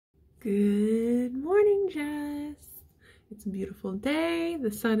Good morning, Jess. It's a beautiful day.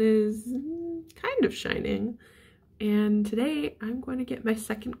 The sun is kind of shining. And today I'm going to get my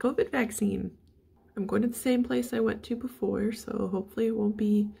second COVID vaccine. I'm going to the same place I went to before, so hopefully it won't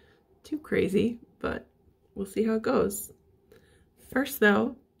be too crazy, but we'll see how it goes. First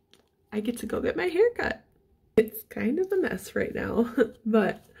though, I get to go get my hair cut. It's kind of a mess right now,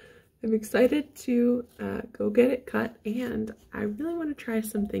 but I'm excited to go get it cut, and I really want to try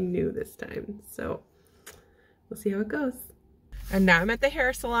something new this time, so we'll see how it goes. And now I'm at the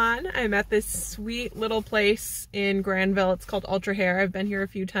hair salon. I'm at this sweet little place in Granville. It's called Ultra Hair. I've been here a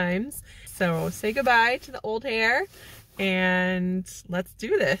few times. So say goodbye to the old hair and let's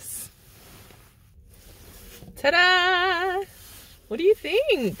do this. Ta-da! What do you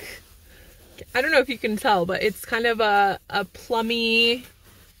think? I don't know if you can tell, but it's kind of a plummy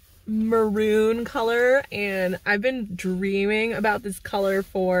maroon color, and I've been dreaming about this color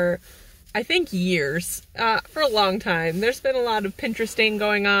for I think years, for a long time. There's been a lot of Pinteresting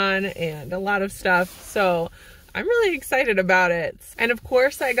going on and a lot of stuff, so I'm really excited about it. And of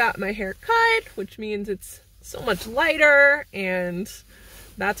course I got my hair cut, which means it's so much lighter, and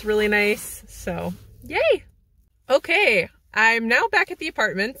that's really nice, so yay! Okay, I'm now back at the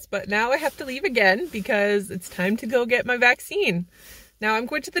apartments, but now I have to leave again because it's time to go get my vaccine. Now I'm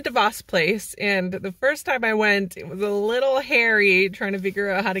going to the DeVos place, and the first time I went, it was a little hairy trying to figure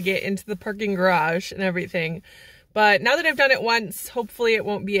out how to get into the parking garage and everything. But now that I've done it once, hopefully it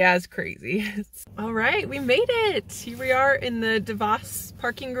won't be as crazy. All right, we made it. Here we are in the DeVos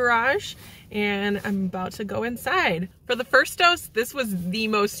parking garage, and I'm about to go inside. For the first dose, this was the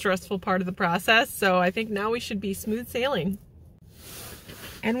most stressful part of the process, so I think now we should be smooth sailing.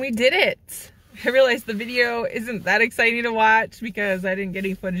 And we did it. I realized the video isn't that exciting to watch because I didn't get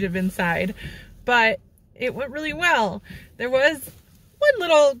any footage of inside, but it went really well. There was one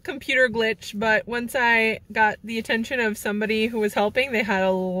little computer glitch, but once I got the attention of somebody who was helping, they had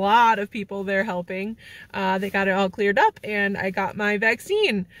a lot of people there helping. They got it all cleared up and I got my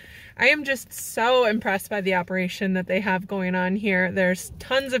vaccine. I am just so impressed by the operation that they have going on here. There's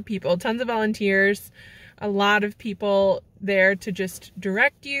tons of people, tons of volunteers, a lot of people there to just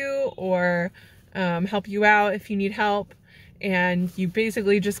direct you or help you out if you need help, and you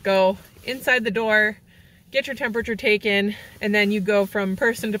basically just go inside the door, get your temperature taken, and then you go from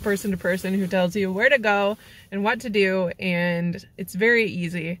person to person to person who tells you where to go and what to do, and it's very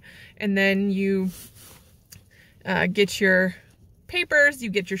easy. And then you get your papers, you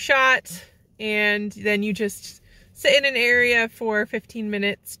get your shot, and then you just sit in an area for 15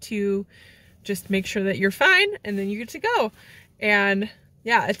 minutes to just make sure that you're fine, and then you get to go. And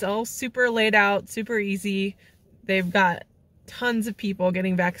yeah, it's all super laid out, super easy. They've got tons of people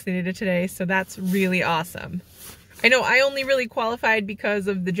getting vaccinated today, so that's really awesome. I know I only really qualified because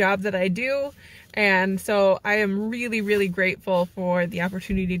of the job that I do, and so I am really, really grateful for the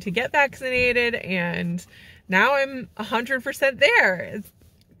opportunity to get vaccinated, and now I'm 100% there. It's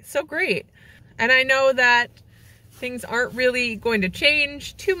so great. And I know that things aren't really going to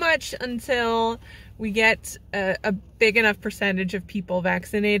change too much until we get a big enough percentage of people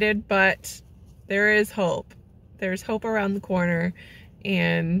vaccinated, but there is hope. There's hope around the corner,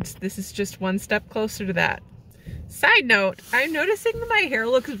 and this is just one step closer to that. Side note, I'm noticing that my hair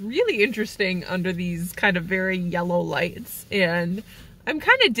looks really interesting under these kind of very yellow lights, and I'm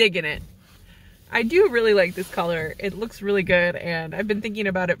kind of digging it. I do really like this color. It looks really good, and I've been thinking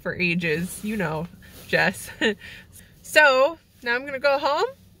about it for ages. You know, Jess. So now I'm gonna go home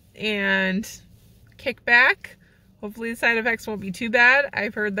and kick back. Hopefully the side effects won't be too bad.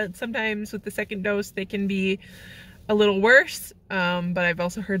 I've heard that sometimes with the second dose they can be a little worse, but I've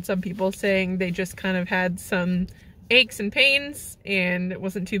also heard some people saying they just kind of had some aches and pains and it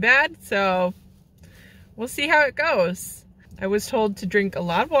wasn't too bad, so we'll see how it goes. I was told to drink a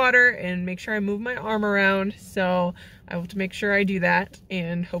lot of water and make sure I move my arm around, so I have to make sure I do that,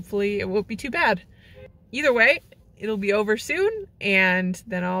 and hopefully it won't be too bad. Either way, it'll be over soon, and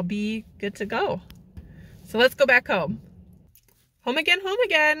then I'll be good to go. So let's go back home. Home again, home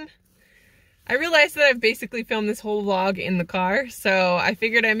again. I realized that I've basically filmed this whole vlog in the car, so I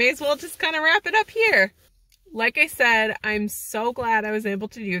figured I may as well just kind of wrap it up here. Like I said, I'm so glad I was able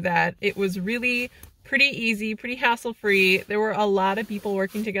to do that. It was really pretty easy, pretty hassle-free. There were a lot of people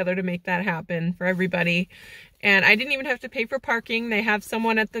working together to make that happen for everybody. And I didn't even have to pay for parking. They have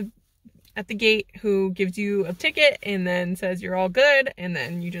someone at the gate who gives you a ticket and then says you're all good, and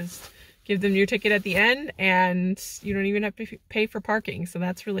then you just give them your ticket at the end, and you don't even have to pay for parking, so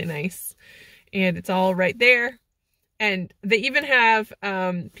that's really nice. And it's all right there. And they even have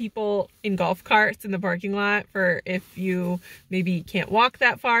people in golf carts in the parking lot for if you maybe can't walk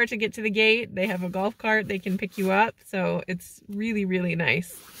that far to get to the gate. They have a golf cart, they can pick you up. So it's really, really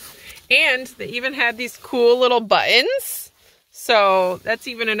nice. And they even had these cool little buttons. So that's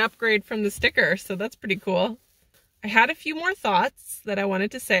even an upgrade from the sticker. So that's pretty cool. I had a few more thoughts that I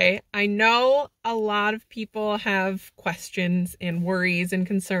wanted to say. I know a lot of people have questions and worries and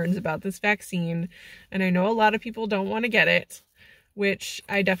concerns about this vaccine, and I know a lot of people don't want to get it, which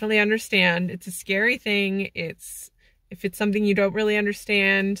I definitely understand. It's a scary thing. If it's something you don't really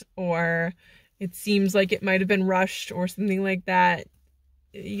understand, or it seems like it might have been rushed or something like that,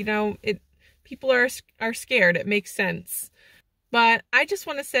 you know, people are scared. It makes sense. But I just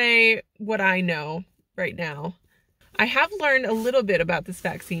want to say what I know right now. I have learned a little bit about this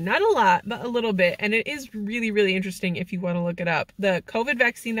vaccine, not a lot, but a little bit, and it is really, really interesting if you want to look it up. The COVID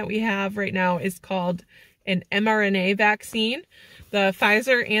vaccine that we have right now is called an mRNA vaccine. The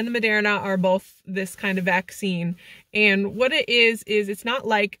Pfizer and the Moderna are both this kind of vaccine, and what it is it's not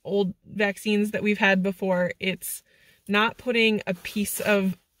like old vaccines that we've had before. It's not putting a piece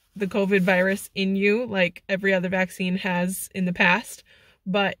of the COVID virus in you like every other vaccine has in the past.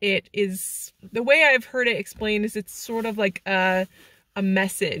 But it is, the way I've heard it explained is it's sort of like a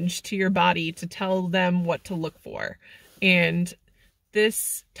message to your body to tell them what to look for. And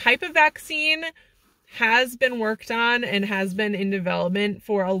this type of vaccine has been worked on and has been in development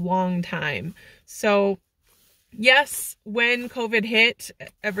for a long time. So yes, when COVID hit,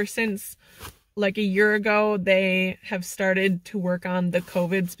 ever since like a year ago, they have started to work on the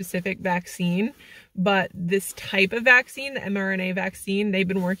COVID specific vaccine. But this type of vaccine, the mRNA vaccine, they've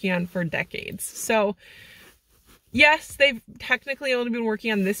been working on for decades. So yes, they've technically only been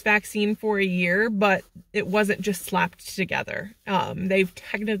working on this vaccine for a year, but it wasn't just slapped together. They've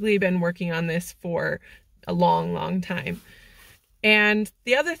technically been working on this for a long, long time. And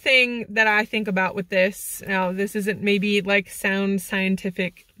the other thing that I think about with this, now this isn't maybe like sound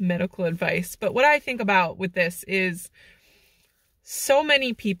scientific medical advice, but what I think about with this is so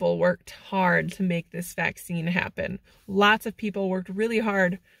many people worked hard to make this vaccine happen. Lots of people worked really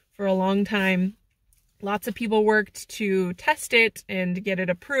hard for a long time. Lots of people worked to test it and get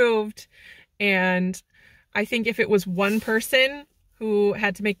it approved. And I think if it was one person who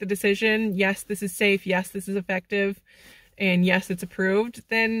had to make the decision, yes, this is safe, yes, this is effective, and yes, it's approved,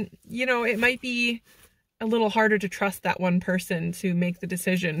 then, you know, it might be a little harder to trust that one person to make the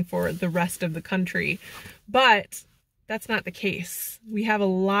decision for the rest of the country. But that's not the case. We have a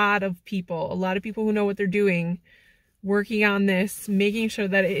lot of people who know what they're doing, working on this, making sure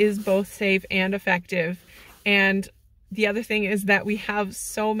that it is both safe and effective. And the other thing is that we have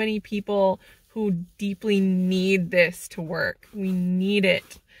so many people who deeply need this to work. We need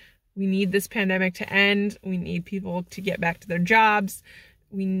it. We need this pandemic to end. We need people to get back to their jobs.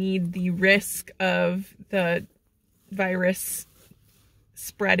 We need the risk of the virus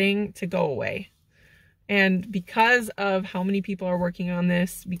spreading to go away. And because of how many people are working on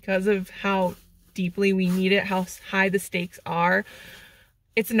this, because of how deeply we need it, how high the stakes are,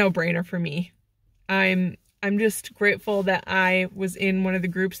 it's a no-brainer for me. I'm just grateful that I was in one of the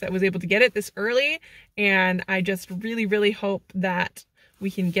groups that was able to get it this early, and I just really, really hope that we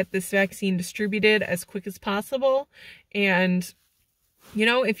can get this vaccine distributed as quick as possible. And, you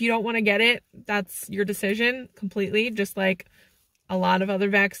know, if you don't want to get it, that's your decision completely, just like a lot of other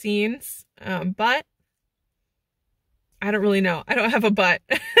vaccines. But I don't really know. I don't have a but,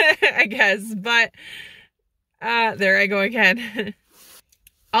 I guess. But there I go again.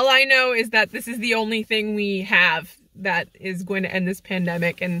 All I know is that this is the only thing we have that is going to end this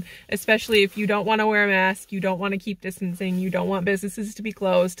pandemic. And especially if you don't want to wear a mask, you don't want to keep distancing, you don't want businesses to be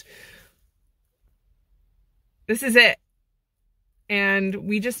closed, this is it. And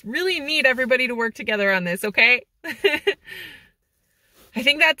we just really need everybody to work together on this, okay? I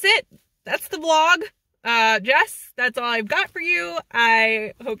think that's it. That's the vlog. Jess, that's all I've got for you.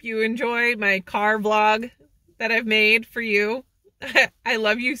 I hope you enjoy my car vlog that I've made for you. I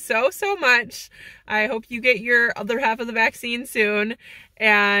love you so, so much. I hope you get your other half of the vaccine soon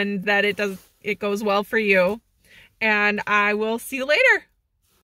and that it goes well for you. And I will see you later.